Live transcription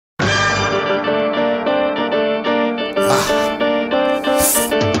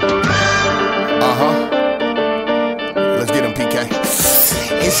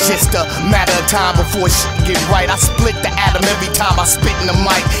It's just a matter of time before shit get right. I split the atom every time I spit in the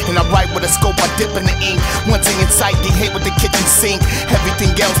mic, and I write with a scope, I dip in the ink. Once in sight, get hit with the kitchen sink.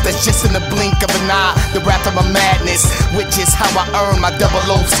 Everything else that's just in the blink of an eye. The wrath of my madness, which is how I earn my double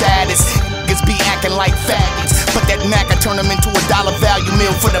O status. Niggas be acting like faggots, but that Mac I turn them into a dollar value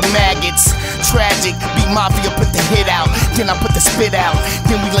meal for the maggots. Tragic, beat mafia, put the hit out, then I put the spit out.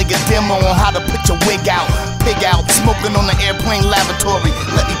 Then we lay a demo on how to put your wig out. Pig out, smoking on the airplane lavatory.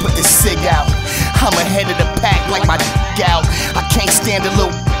 Let me put this cig out. I'm ahead of the pack like my dick out. I can't stand a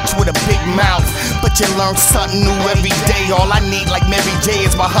little bitch with a big mouth, but you learn something new every day. All I need, like Mary J,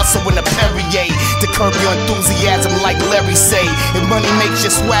 is my hustle in a Perrier to curb your enthusiasm, like Larry say. If money makes you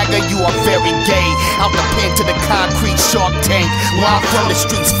swagger, you are very gay. Out the pen to the concrete Shark Tank, where I'm from, the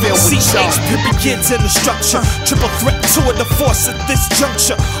streets filled with junk. Begins in the structure, triple threat to the force at this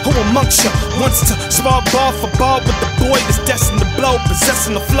juncture. Who amongst you wants to spar ball for ball with the boy that's destined to blow,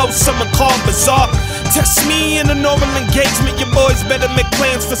 possessing the flow someone called bizarre? Test me in a normal engagement. Your boys better make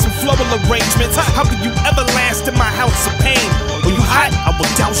plans for some floral arrangements. How could you ever last in my house of pain? When you hot, I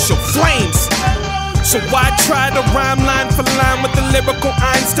will douse your flames. So why try to rhyme line for line with the lyrical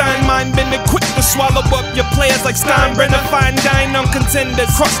Einstein? Mind bending quick to swallow up your players like Steinbrenner. Fine dine on contenders,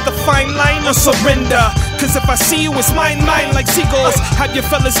 cross the fine line or surrender. Cause if I see you, it's mine like seagulls. Have your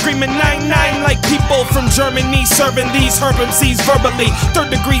fellas screaming 9-9 like people from Germany, serving these herb MCs verbally.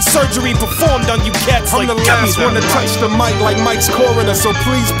 Third-degree surgery performed on you cats. I'm like the last one to touch the mic like Mike's coroner. So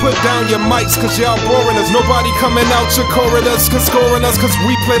please put down your mics, cause y'all boring us. Nobody coming out your corridors, cause scoring us. Cause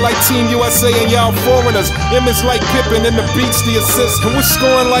we play like Team USA and y'all foreigners. Image like Pippen and the beats the assist. And we're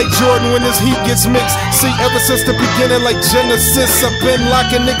scoring like Jordan when this heat gets mixed. See, ever since the beginning like Genesis, I've been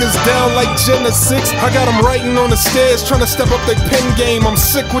locking niggas down like Genesis. I got them writing on the stairs, trying to step up their pen game. I'm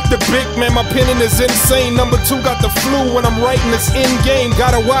sick with the big man, my penning is insane. Number 2 got the flu when I'm writing this in game.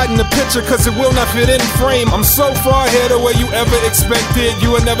 Gotta widen the picture cause it will not fit in frame. I'm so far ahead of where you ever expected.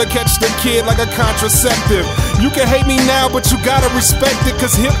 You will never catch the kid like a contraceptive. You can hate me now, but you gotta respect it,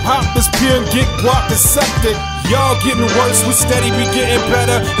 cause hip-hop is pure and get guap deceptive. Y'all getting worse, we steady be getting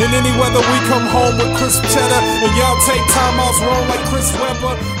better. In any weather we come home with crisp cheddar. And y'all take time offs wrong like Chris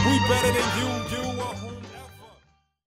Webber. We better than you.